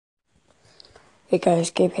Hey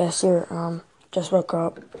guys, Gabe Hess here. Just woke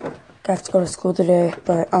up. Got to go to school today,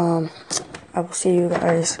 but I will see you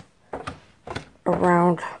guys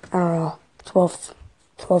around, I don't know,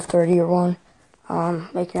 12:30 or 1.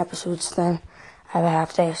 Making episodes then. I have a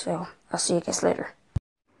half day, so I'll see you guys later.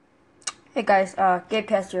 Hey guys, Gabe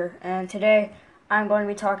Hess here, and today I'm going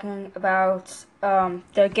to be talking about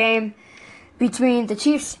the game between the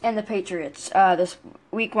Chiefs and the Patriots. This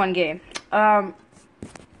Week 1 game.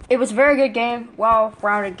 It was a very good game,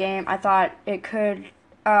 well-rounded game. I thought it could.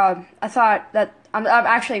 I thought that I'm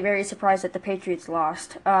actually very surprised that the Patriots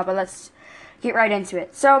lost. But let's get right into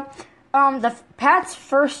it. So, the Pats'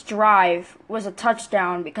 first drive was a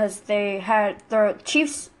touchdown because they had the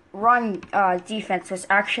Chiefs' run defense was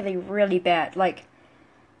actually really bad. Like,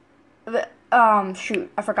 I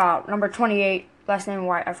forgot number 28, last name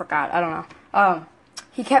White. I forgot. I don't know.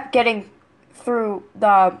 He kept getting through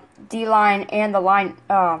the D-line and the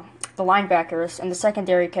linebackers, and the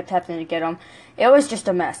secondary kept having to get them. It was just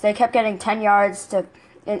a mess. They kept getting 10 yards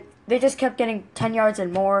they just kept getting 10 yards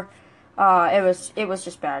and more. It was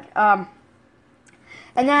just bad.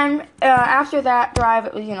 And then after that drive,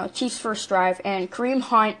 it was Chiefs' first drive, and Kareem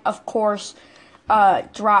Hunt, of course,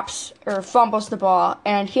 drops or fumbles the ball,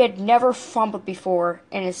 and he had never fumbled before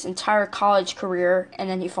in his entire college career, and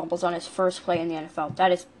then he fumbles on his first play in the NFL.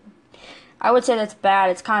 I would say that's bad.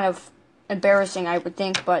 It's kind of embarrassing, I would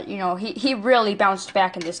think, but he really bounced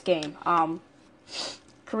back in this game.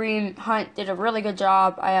 Kareem Hunt did a really good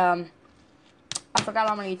job. I forgot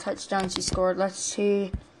how many touchdowns he scored. Let's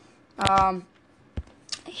see.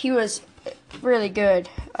 He was really good.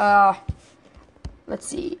 Let's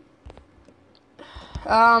see.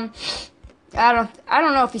 I don't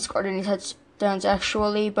know if he scored any touchdowns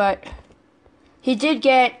actually, but he did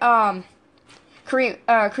get Kareem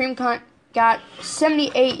Hunt got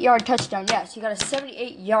 78-yard touchdown. Yes, he got a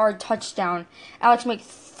 78-yard touchdown. Alex Smith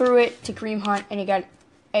threw it to Kareem Hunt, and he got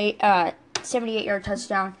a 78-yard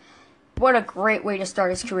touchdown. What a great way to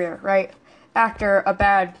start his career, right? After a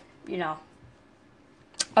bad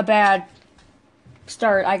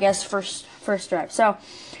start, I guess, first drive. So,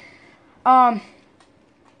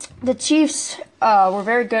 the Chiefs were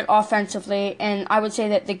very good offensively, and I would say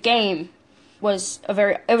that the game was a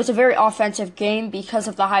very offensive game because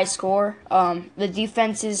of the high score. The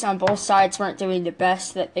defenses on both sides weren't doing the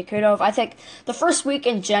best that they could have. I think the first week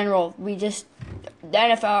in general, the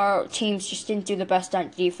NFL teams just didn't do the best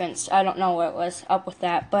on defense. I don't know what was up with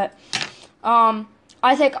that, but I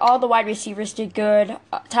think all the wide receivers did good.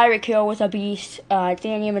 Tyreek Hill was a beast.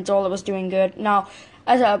 Danny Amendola was doing good. Now,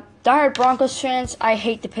 as a diehard Broncos fans, I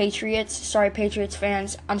hate the Patriots. Sorry, Patriots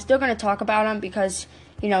fans. I'm still going to talk about them because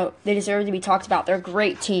they deserve to be talked about. They're a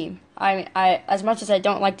great team. I as much as I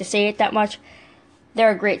don't like to say it that much,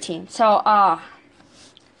 they're a great team. So, I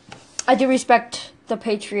do respect the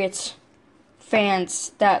Patriots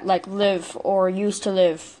fans that, live or used to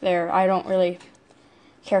live there. I don't really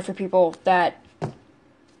care for people that,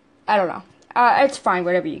 I don't know. It's fine,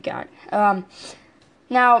 whatever you got.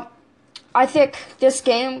 Now, I think this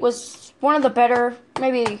game was one of the better,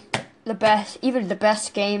 maybe the best, even the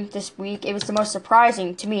best game this week. It was the most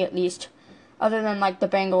surprising, to me at least, other than the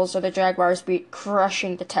Bengals or the Jaguars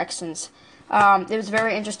crushing the Texans. It was a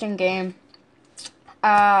very interesting game.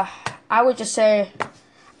 I would just say,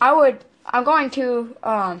 I would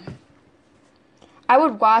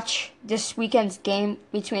watch this weekend's game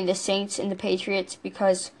between the Saints and the Patriots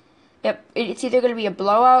because it's either going to be a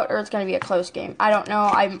blowout or it's going to be a close game. I don't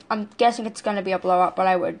know. I'm guessing it's going to be a blowout, but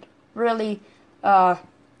I would really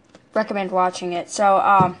recommend watching it.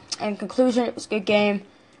 So, in conclusion, it was a good game.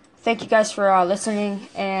 Thank you guys for listening,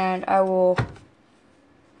 and I will.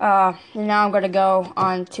 Now I'm going to go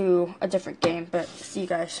on to a different game, but see you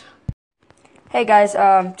guys. Hey guys,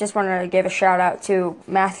 just wanted to give a shout out to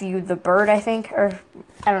Matthew the Bird, I think, or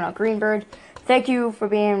I don't know, Greenbird. Thank you for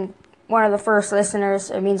being one of the first listeners.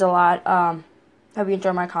 It means a lot. Hope you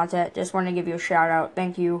enjoy my content. Just wanted to give you a shout out.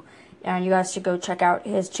 Thank you, and you guys should go check out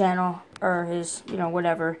his channel or his,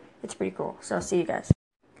 whatever. It's pretty cool. So see you guys.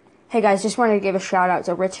 Hey guys, just wanted to give a shout out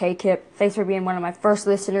to Rich Haykip. Thanks for being one of my first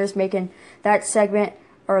listeners, making that segment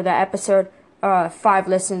or that episode 5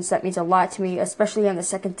 listens. That means a lot to me, especially on the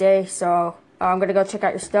second day. So I'm gonna go check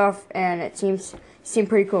out your stuff, and it seemed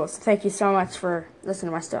pretty cool. So thank you so much for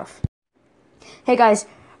listening to my stuff. Hey guys,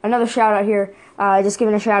 another shout out here. Just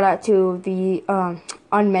giving a shout out to the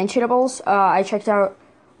Unmentionables. I checked out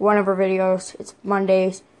one of her videos. It's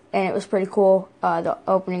Mondays, and it was pretty cool. The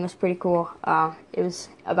opening was pretty cool. It was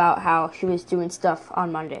about how she was doing stuff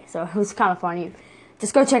on Monday, so it was kind of funny.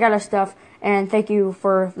 Just go check out her stuff, and thank you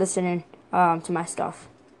for listening to my stuff.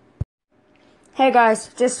 Hey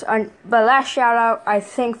guys, just the last shout out, I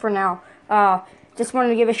think for now. Just wanted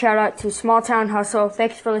to give a shout out to Small Town Hustle.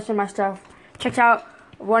 Thanks for listening to my stuff. Check out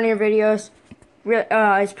one of your videos.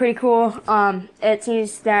 It's pretty cool. It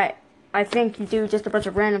seems that I think you do just a bunch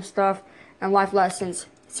of random stuff and life lessons.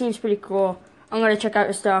 It seems pretty cool. I'm gonna check out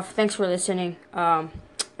your stuff. Thanks for listening.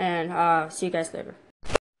 And see you guys later.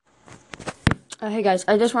 Hey guys,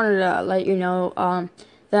 I just wanted to let you know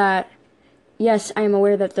that yes, I am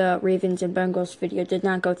aware that the Ravens and Bengals video did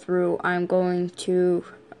not go through. I'm going to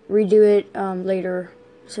redo it later,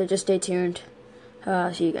 so just stay tuned.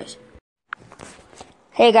 See you guys.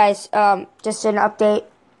 Hey guys, just an update.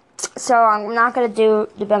 So I'm not going to do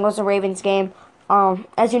the Bengals and Ravens game.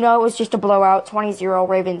 As you know, it was just a blowout, 20-0,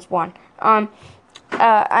 Ravens won. I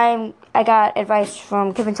got advice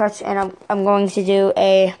from Keep in Touch, and I'm going to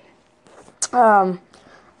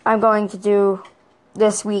do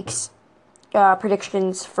this week's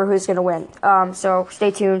predictions for who's going to win. So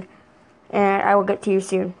stay tuned, and I will get to you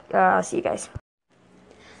soon. See you guys.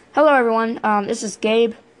 Hello, everyone. This is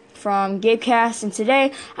Gabe from Gabecast, and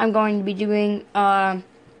today I'm going to be doing a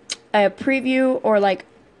preview, or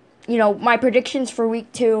my predictions for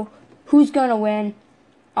week 2. Who's going to win?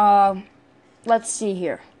 Let's see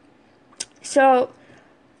here. So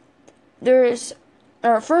there's,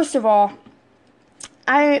 first of all,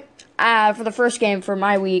 for the first game for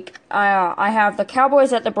my week, I have the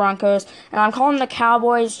Cowboys at the Broncos, and I'm calling the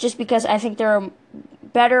Cowboys just because I think they're a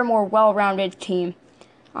better, more well-rounded team.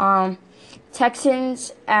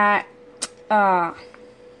 Texans at,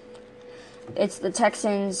 it's the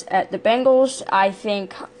Texans at the Bengals. I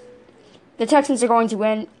think the Texans are going to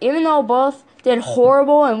win. Even though both did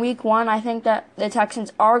horrible in week 1, I think that the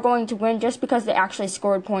Texans are going to win just because they actually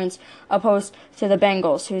scored points opposed to the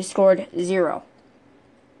Bengals, who scored 0.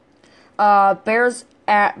 Bears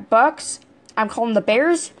at Bucks. I'm calling the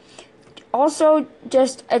Bears. Also,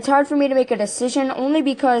 it's hard for me to make a decision only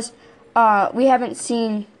because we haven't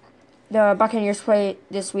seen the Buccaneers play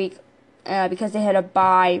this week because they had a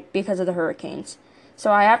bye because of the Hurricanes.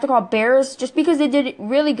 So I have to call Bears just because they did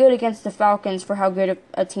really good against the Falcons for how good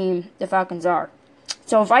a team the Falcons are.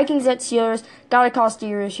 So Vikings at Steelers. Gotta call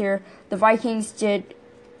Steelers here. The Vikings did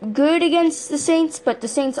good against the Saints, but the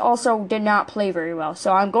Saints also did not play very well.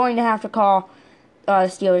 So I'm going to have to call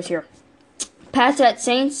Steelers here. Pats at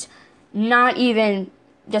Saints. Not even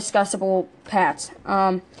discussable Pats.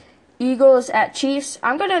 Eagles at Chiefs.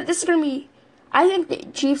 I think the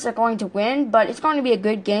Chiefs are going to win, but it's going to be a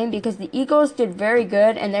good game because the Eagles did very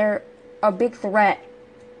good and they're a big threat.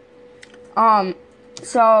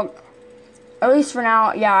 So at least for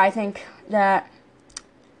now, yeah, I think that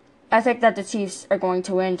the Chiefs are going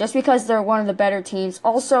to win just because they're one of the better teams.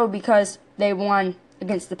 Also because they won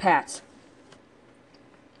against the Pats.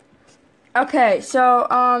 Okay,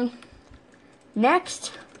 so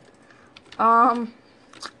next,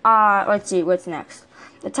 let's see what's next.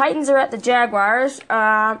 The Titans are at the Jaguars.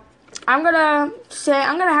 I'm gonna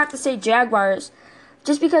have to say Jaguars,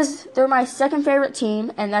 just because they're my second favorite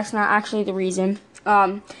team, and that's not actually the reason.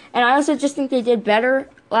 And I also just think they did better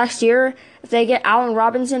last year. If they get Allen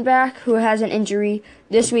Robinson back, who has an injury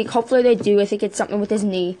this week, hopefully they do. I think it's something with his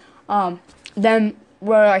knee. Then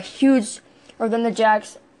the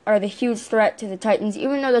Jags are the huge threat to the Titans,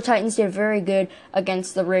 even though the Titans did very good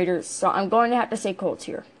against the Raiders. So I'm going to have to say Colts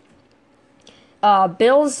here.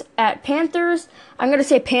 Bills at Panthers. I'm going to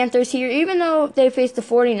say Panthers here, even though they faced the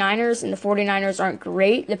 49ers, and the 49ers aren't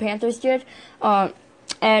great. The Panthers did.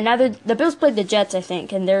 And now the Bills played the Jets, I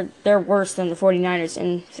think, and they're worse than the 49ers,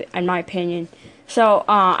 in my opinion. So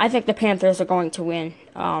I think the Panthers are going to win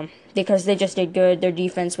because they just did good. Their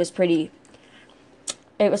defense was pretty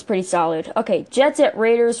solid. Okay, Jets at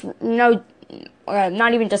Raiders. No,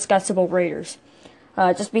 not even discussable Raiders.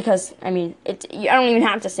 Just because, I don't even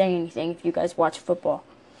have to say anything if you guys watch football.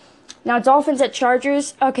 Now, Dolphins at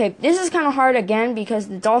Chargers. Okay, this is kind of hard again because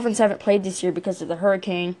the Dolphins haven't played this year because of the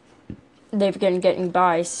hurricane. They've been getting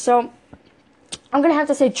buys. So, I'm going to have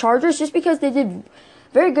to say Chargers just because they did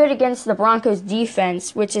very good against the Broncos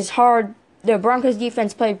defense, which is hard. The Broncos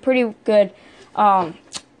defense played pretty good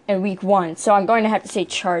in week 1. So, I'm going to have to say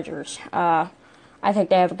Chargers. I think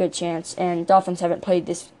they have a good chance, and Dolphins haven't played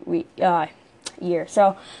this week. Year.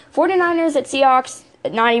 So 49ers at Seahawks,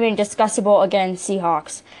 not even discussable again,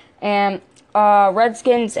 Seahawks. And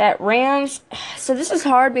Redskins at Rams. So this is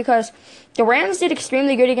hard because the Rams did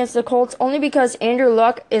extremely good against the Colts only because Andrew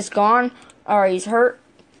Luck is gone or he's hurt.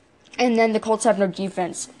 And then the Colts have no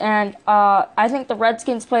defense. And I think the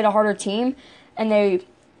Redskins played a harder team, and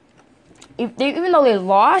even though they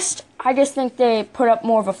lost, I just think they put up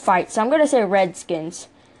more of a fight. So I'm going to say Redskins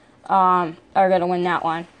are going to win that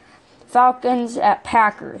one. Falcons at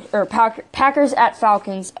Packers, or Packers at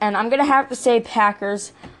Falcons, and I'm gonna have to say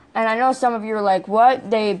Packers. And I know some of you are like,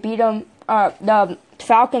 "What? They beat them? The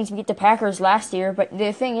Falcons beat the Packers last year." But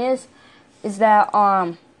the thing is that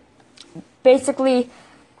basically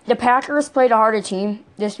the Packers played a harder team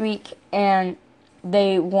this week, and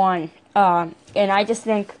they won. And I just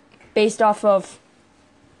think based off of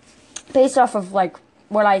like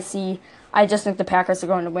what I see, I just think the Packers are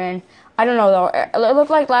going to win. I don't know, though. It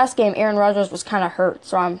looked like last game Aaron Rodgers was kind of hurt,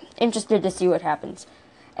 so I'm interested to see what happens.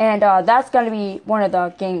 And that's going to be one of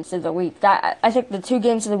the games of the week. I think the 2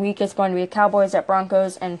 games of the week is going to be the Cowboys at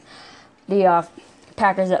Broncos and the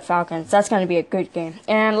Packers at Falcons. That's going to be a good game.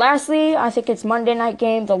 And lastly, I think it's Monday night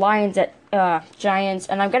game, the Lions at Giants.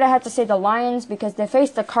 And I'm going to have to say the Lions because they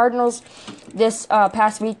faced the Cardinals this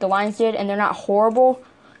past week. The Lions did, and they're not horrible.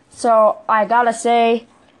 So I got to say,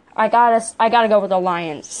 I gotta go with the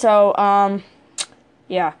Lions. So,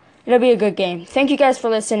 yeah, it'll be a good game. Thank you guys for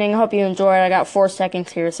listening. I hope you enjoyed. I got 4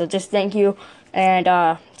 seconds here, so just thank you, and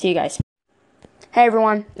see you guys. Hey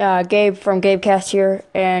everyone, Gabe from GabeCast here,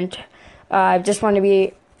 and I just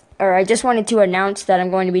wanted to announce that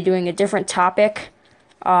I'm going to be doing a different topic.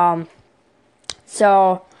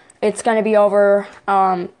 So it's going to be over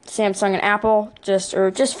Samsung and Apple, just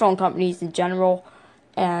phone companies in general,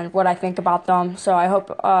 and what I think about them. So I hope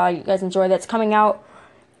you guys enjoy that. It's coming out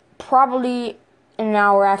probably in an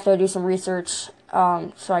hour after I do some research,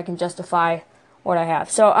 so I can justify what I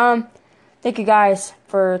have. So thank you guys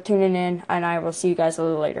for tuning in, and I will see you guys a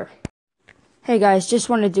little later. Hey guys, just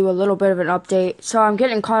want to do a little bit of an update. So I'm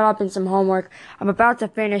getting caught up in some homework. I'm about to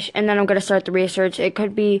finish, and then I'm going to start the research. It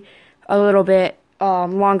could be a little bit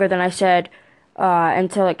longer than I said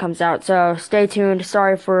until it comes out. So stay tuned.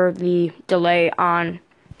 Sorry for the delay on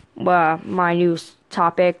my new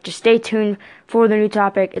topic. Just stay tuned for the new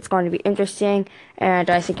topic. It's going to be interesting, and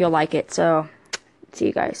I think you'll like it. So see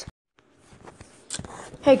you guys.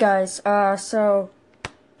 Hey guys, so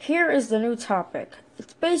here is the new topic.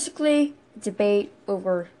 It's basically a debate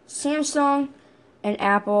over Samsung and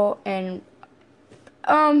Apple, and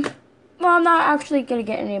well, I'm not actually gonna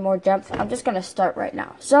get any more depth. I'm just gonna start right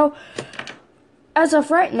now. So as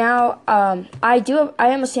of right now, I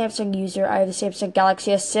am a Samsung user. I have the Samsung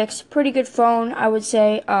Galaxy S6, pretty good phone, I would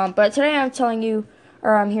say. But today I'm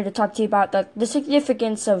here to talk to you about the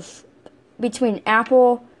significance of between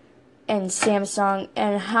Apple and Samsung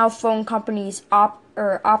and how phone companies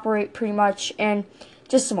operate pretty much, and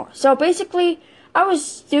just some more. So basically, I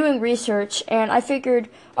was doing research and I figured,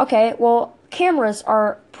 okay, well, cameras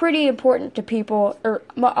are pretty important to people, or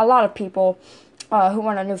a lot of people who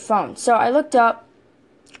want a new phone. So I looked up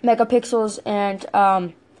megapixels, and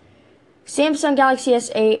Samsung Galaxy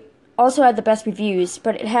S8 also had the best reviews,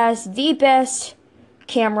 but it has the best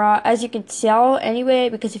camera, as you can tell anyway,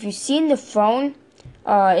 because if you've seen the phone,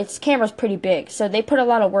 its camera's pretty big, so they put a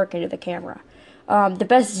lot of work into the camera. The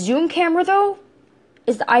best zoom camera, though,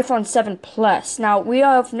 is the iPhone 7 Plus. Now, we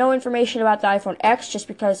have no information about the iPhone X just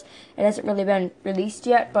because it hasn't really been released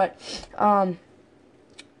yet, but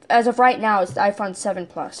as of right now, it's the iPhone 7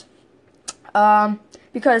 Plus.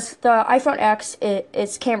 Because the iPhone X,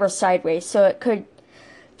 its camera's sideways, so it could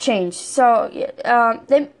change. So,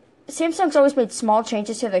 Samsung's always made small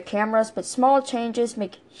changes to the cameras, but small changes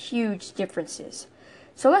make huge differences.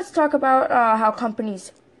 So let's talk about how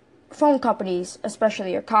phone companies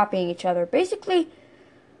especially, are copying each other. Basically,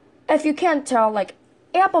 if you can't tell, like,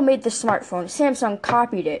 Apple made the smartphone, Samsung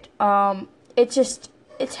copied it.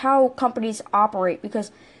 It's how companies operate,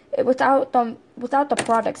 because without the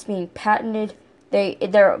products being patented,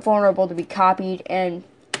 they're vulnerable to be copied and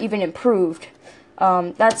even improved.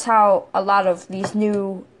 That's how a lot of these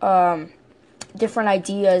new different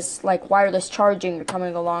ideas like wireless charging are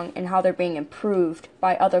coming along, and how they're being improved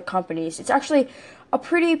by other companies. It's actually a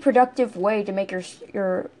pretty productive way to make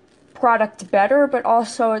your product better, but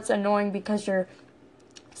also it's annoying because you're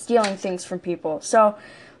stealing things from people. So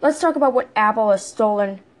let's talk about what Apple has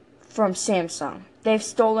stolen from Samsung. They've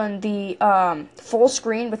stolen the full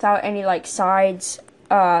screen without any like sides.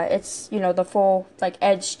 It's the full like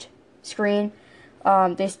edged screen.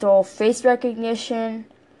 They stole face recognition,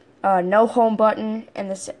 no home button, and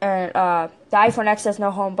the iPhone X has no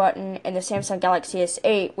home button, and the Samsung Galaxy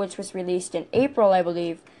S8, which was released in April, I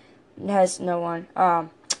believe, has no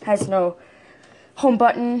home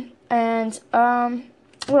button. And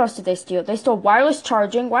what else did they steal? They stole wireless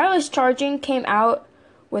charging. Wireless charging came out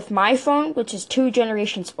with my phone, which is 2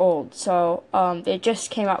 generations old. So they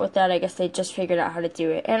just came out with that. I guess they just figured out how to do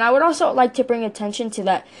it. And I would also like to bring attention to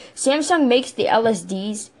that Samsung makes the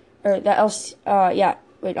LSDs, or the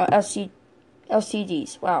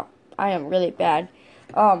LCDs. Wow, I am really bad.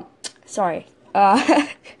 Sorry. You're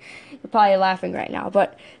probably laughing right now,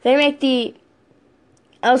 but they make the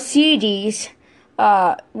LCDs,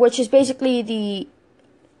 which is basically the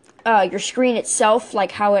your screen itself,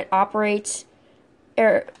 like how it operates,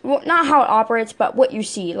 or well, not how it operates, but what you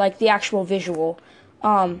see, like the actual visual.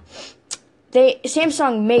 Um,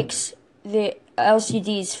 Samsung makes the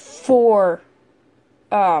LCDs for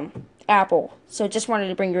Apple, so just wanted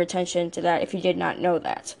to bring your attention to that if you did not know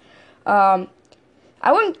that. Um,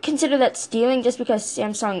 I wouldn't consider that stealing just because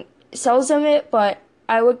Samsung sells them it, but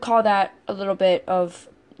I would call that a little bit of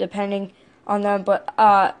depending on them. But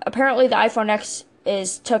apparently the iPhone X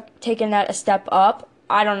is taking that a step up.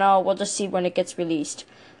 I don't know. We'll just see when it gets released.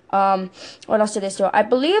 What else did they sell? I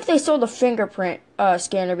believe they sold a fingerprint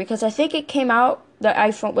scanner because I think it came out the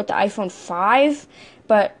iPhone with the iPhone 5,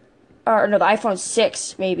 but or no, the iPhone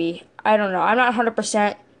 6 maybe. I don't know. I'm not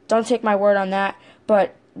 100%. Don't take my word on that.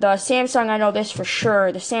 But the Samsung, I know this for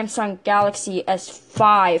sure. The Samsung Galaxy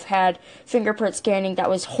S5 had fingerprint scanning that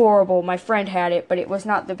was horrible. My friend had it, but it was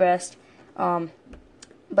not the best.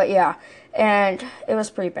 But yeah, and it was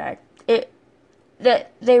pretty bad.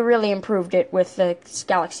 They really improved it with the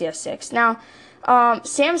Galaxy S6. Now,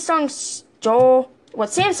 Samsung stole what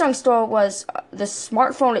Samsung stole was the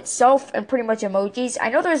smartphone itself and pretty much emojis. I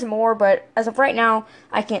know there's more, but as of right now,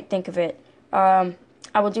 I can't think of it.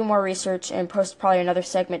 I will do more research and post probably another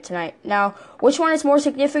segment tonight. Now, which one is more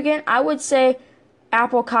significant? I would say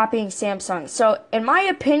Apple copying Samsung. So, in my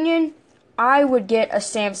opinion, I would get a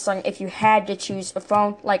Samsung if you had to choose a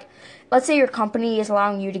phone. Like, let's say your company is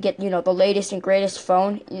allowing you to get, the latest and greatest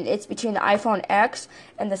phone. It's between the iPhone X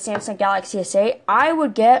and the Samsung Galaxy S8. I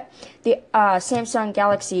would get the Samsung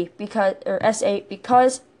Galaxy or S8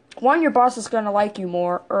 because, one, your boss is going to like you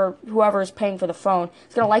more, or whoever is paying for the phone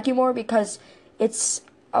is going to like you more because it's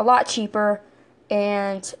a lot cheaper.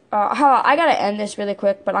 And I got to end this really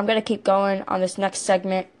quick, but I'm going to keep going on this next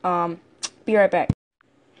segment. Be right back.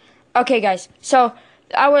 Okay, guys. So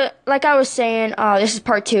like I was saying, this is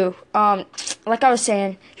part 2. Like I was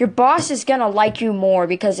saying, your boss is gonna like you more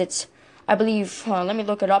because it's, I believe. Let me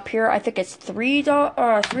look it up here. I think it's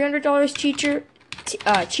 $300 cheaper.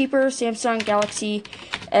 Samsung Galaxy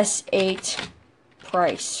S8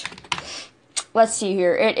 price. Let's see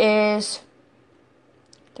here. It is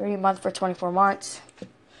 30 months for 24 months.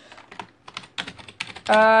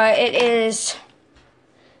 It is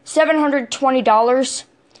 $720.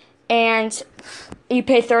 And you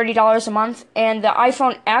pay $30 a month. And the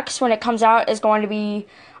iPhone X, when it comes out, is going to be,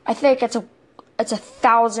 I think it's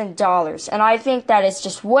 $1,000. And I think that is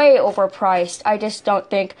just way overpriced. I just don't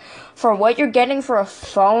think, for what you're getting for a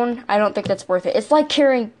phone, I don't think that's worth it. It's like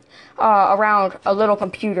carrying around a little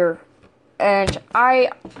computer, and I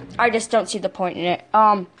just don't see the point in it.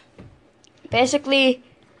 Basically,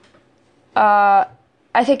 I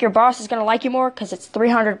think your boss is gonna like you more because it's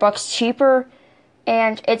 $300 cheaper.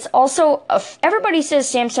 And it's also, everybody says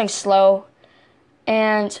Samsung's slow,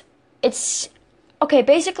 and it's, okay,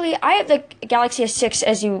 basically, I have the Galaxy S6,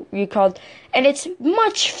 as you called, and it's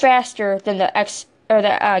much faster than the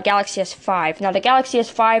Galaxy S5. Now, the Galaxy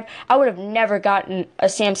S5, I would have never gotten a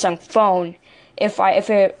Samsung phone if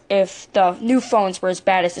the new phones were as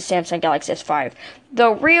bad as the Samsung Galaxy S5.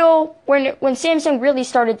 When Samsung really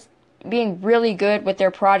started being really good with their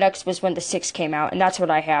products was when the 6 came out, and that's what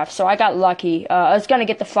I have. So I got lucky. I was gonna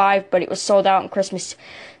get the 5, but it was sold out on Christmas,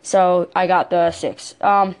 so I got the 6.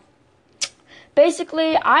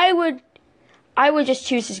 Basically, I would just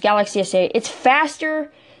choose this Galaxy S8. It's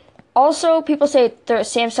faster. Also, people say their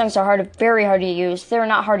Samsungs are very hard to use. They're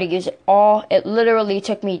not hard to use at all. It literally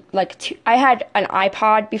took me I had an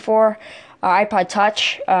iPod before, iPod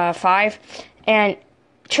Touch 5, and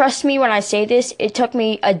trust me when I say this, it took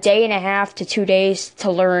me a day and a half to 2 days to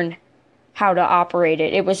learn how to operate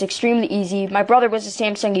it. It was extremely easy. My brother was a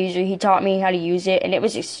Samsung user. He taught me how to use it, and it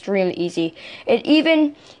was extremely easy.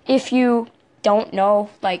 Even if you don't know,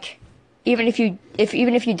 even if you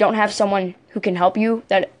don't have someone who can help you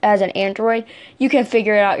that has an Android, you can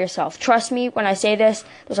figure it out yourself. Trust me when I say this.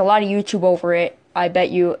 There's a lot of YouTube over it, I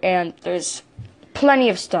bet you, and there's plenty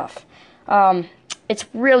of stuff. It's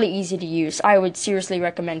really easy to use. I would seriously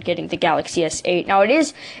recommend getting the Galaxy S8. Now,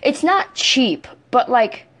 it's not cheap, but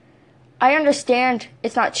I understand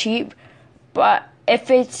it's not cheap, but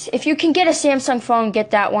if you can get a Samsung phone,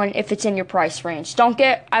 get that one if it's in your price range.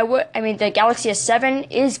 The Galaxy S7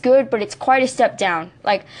 is good, but it's quite a step down.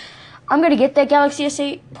 I'm going to get that Galaxy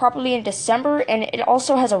S8 probably in December, and it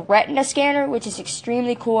also has a Retina scanner, which is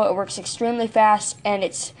extremely cool. It works extremely fast, and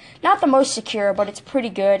it's not the most secure, but it's pretty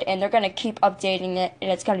good, and they're going to keep updating it,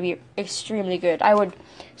 and it's going to be extremely good. I would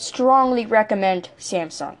strongly recommend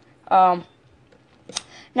Samsung.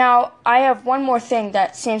 Now, I have one more thing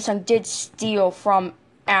that Samsung did steal from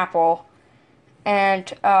Apple,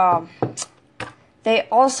 and they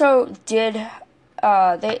also did.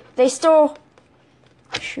 They stole.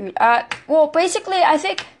 Shoot. Well, basically, I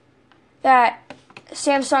think that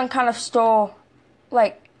Samsung kind of stole,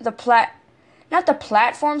 like, not the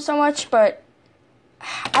platform so much, but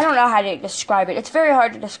I don't know how to describe it. It's very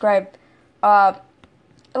hard to describe,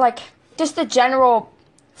 like, just the general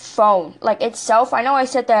phone, like, itself. I know I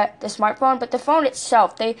said that the smartphone, but the phone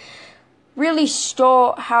itself, they really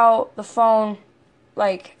stole how the phone,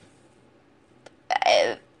 like,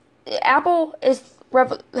 Apple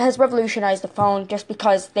has revolutionized the phone just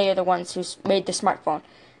because they are the ones who made the smartphone.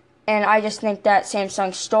 And I just think that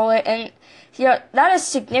Samsung stole it. And, that is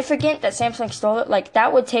significant that Samsung stole it. Like,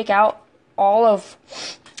 that would take out all of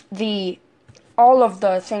the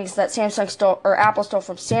things that Samsung stole, or Apple stole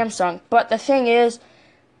from Samsung. But the thing is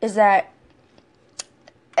that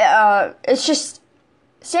it's just,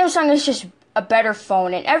 Samsung is just a better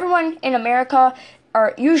phone. And everyone in America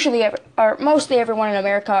mostly everyone in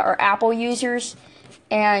America are Apple users,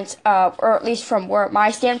 and or at least from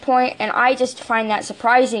my standpoint, and I just find that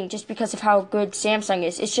surprising just because of how good Samsung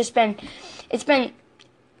is. It's been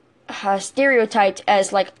stereotyped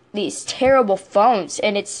as like these terrible phones,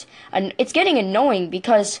 and it's getting annoying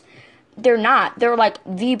because they're not. They're like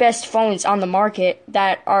the best phones on the market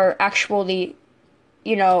that are actually,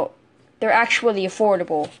 they're actually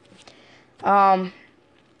affordable.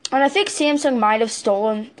 And I think Samsung might have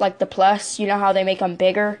stolen, like, the Plus. You know how they make them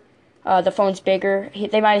bigger? The phone's bigger.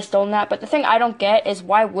 They might have stolen that. But the thing I don't get is,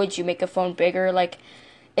 why would you make a phone bigger? Like,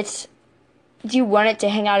 do you want it to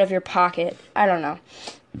hang out of your pocket? I don't know.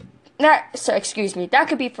 Excuse me. That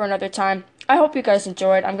could be for another time. I hope you guys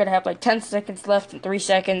enjoyed. I'm going to have, like, 10 seconds left and 3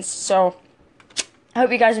 seconds. So, I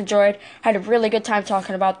hope you guys enjoyed. I had a really good time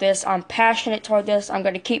talking about this. I'm passionate toward this. I'm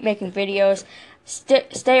going to keep making videos.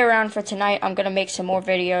 Stay around for tonight. I'm going to make some more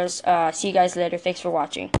videos. See you guys later. Thanks for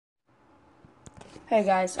watching. Hey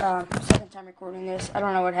guys, second time recording this. I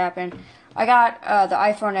don't know what happened. I got the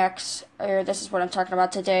iPhone X, or this is what I'm talking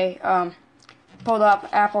about today. Pulled up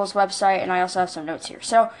Apple's website, and I also have some notes here.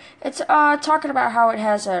 So, it's talking about how it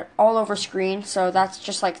has an all-over screen. So, that's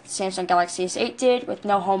just like Samsung Galaxy S8 did, with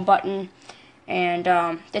no home button. And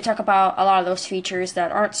they talk about a lot of those features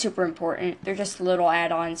that aren't super important. They're just little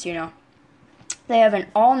add-ons, They have an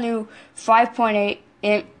all-new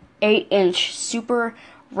 5.8-inch Super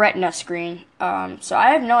Retina screen. So I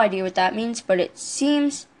have no idea what that means, but it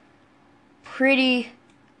seems pretty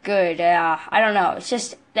good. I don't know. It's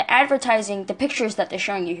just the advertising, the pictures that they're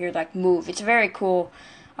showing you here, like, move. It's very cool.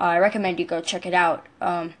 I recommend you go check it out.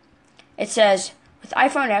 It says, with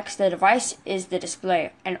iPhone X, the device is the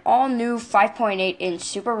display. An all-new 5.8-inch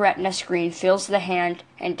Super Retina screen fills the hand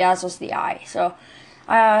and dazzles the eye. So,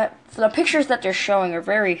 the pictures that they're showing are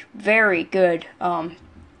very, very good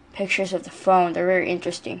pictures of the phone. They're very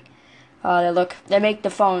interesting. They make the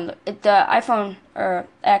iPhone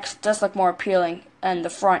X does look more appealing in the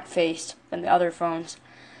front face than the other phones.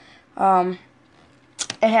 It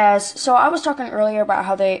has. So I was talking earlier about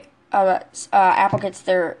how Apple gets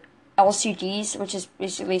their LCDs, which is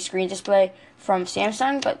basically screen display, from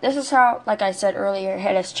Samsung, but this is how, like I said earlier, it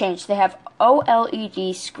has changed. They have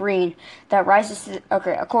OLED screen that rises to,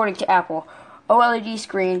 according to Apple, OLED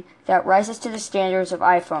screen that rises to the standards of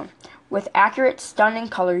iPhone, with accurate, stunning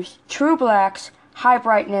colors, true blacks, high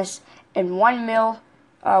brightness, and 1 million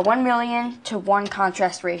to 1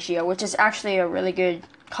 contrast ratio, which is actually a really good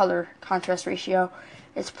color contrast ratio.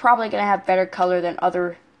 It's probably going to have better color than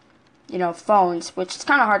other, phones, which is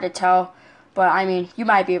kind of hard to tell. But I mean, you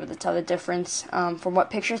might be able to tell the difference from what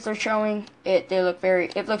pictures they're showing. It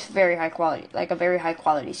looks very high quality, like a very high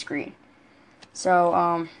quality screen.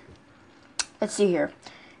 So let's see here.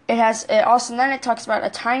 Then it talks about a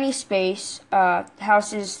tiny space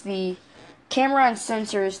houses the camera and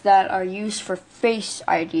sensors that are used for Face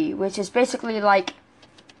ID, which is basically like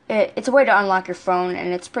it's a way to unlock your phone, and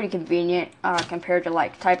it's pretty convenient compared to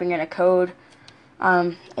like typing in a code.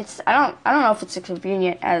 I don't know if it's as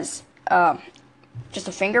convenient as just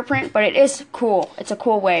a fingerprint, but it is cool. It's a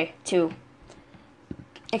cool way to.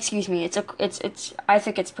 Excuse me. I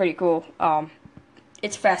think it's pretty cool.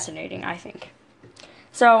 It's fascinating, I think.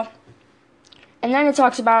 So, and then it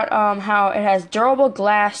talks about how it has durable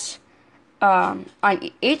glass on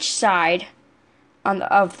each side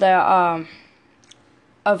of the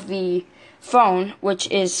phone,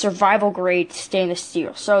 which is survival grade stainless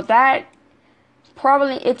steel. So that.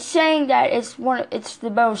 Probably, it's saying that it's the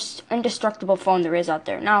most indestructible phone there is out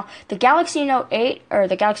there. Now, the Galaxy Note 8 or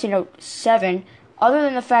the Galaxy Note 7, other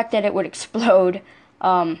than the fact that it would explode,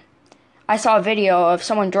 I I saw a video of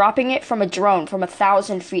someone dropping it from a drone from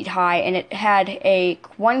 1,000 feet high, and it had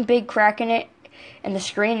one big crack in it in the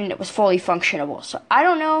screen, and it was fully functionable. So I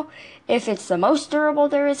don't know if it's the most durable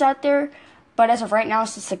there is out there, but as of right now,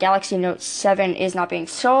 since the Galaxy Note 7 is not being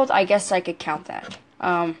sold, I guess I could count that.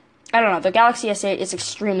 I don't know. The Galaxy S8 is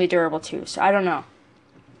extremely durable too, so I don't know.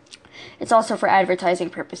 It's also for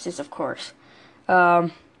advertising purposes, of course.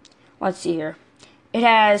 Let's see here. It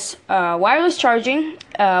has wireless charging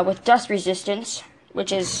with dust resistance,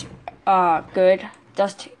 which is good.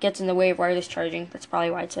 Dust gets in the way of wireless charging. That's probably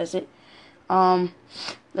why it says it.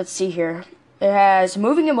 Let's see here. It has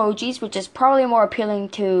moving emojis, which is probably more appealing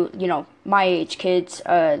to, my age kids,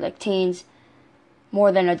 like teens,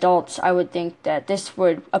 more than adults. I would think that this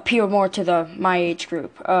would appeal more to my age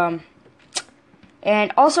group.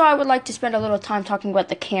 And also, I would like to spend a little time talking about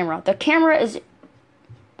the camera. The camera is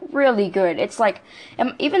really good. It's like,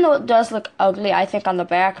 even though it does look ugly, I think on the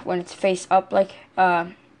back when it's face up, like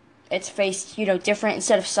it's faced, different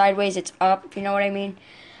instead of sideways, it's up. If you know what I mean.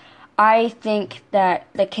 I think that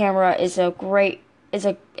the camera is a really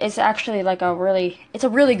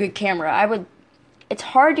good camera. It's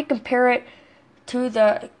hard to compare it to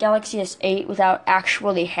the Galaxy S8 without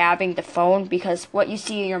actually having the phone, because what you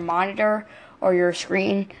see in your monitor or your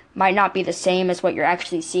screen might not be the same as what you're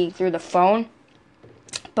actually seeing through the phone.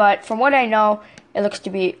 But from what I know, it looks to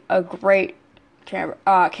be a great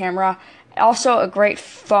camera. Also a great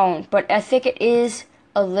phone, but I think it is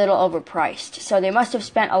a little overpriced. So they must have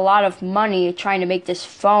spent a lot of money trying to make this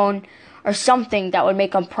phone or something that would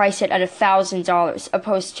make them price it at $1,000,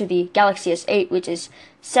 opposed to the Galaxy S8, which is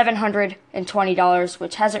 $720,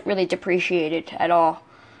 which hasn't really depreciated at all.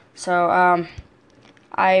 So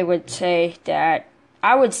I would say that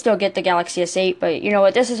I would still get the Galaxy S8, but you know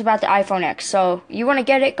what? This is about the iPhone X, so you want to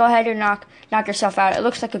get it? Go ahead and knock yourself out. It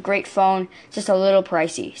looks like a great phone, just a little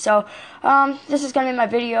pricey. So this is gonna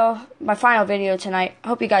be my final video tonight. I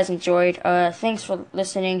hope you guys enjoyed. Thanks for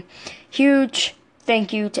listening. Huge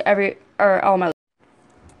thank you to all my.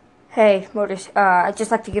 Hey, I'd just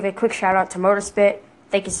like to give a quick shout out to Motorspit.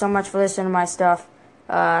 Thank you so much for listening to my stuff.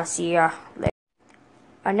 See ya later.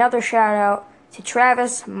 Another shout out to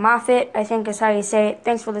Travis Moffitt, I think is how you say it.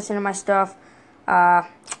 Thanks for listening to my stuff. I'll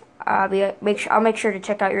make sure to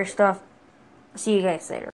check out your stuff. I'll see you guys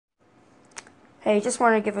later. Hey, just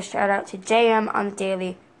want to give a shout out to JM on the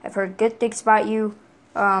Daily. I've heard good things about you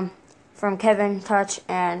from Kevin Touch,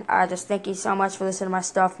 and I just thank you so much for listening to my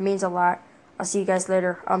stuff. It means a lot. I'll see you guys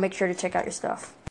later. I'll make sure to check out your stuff.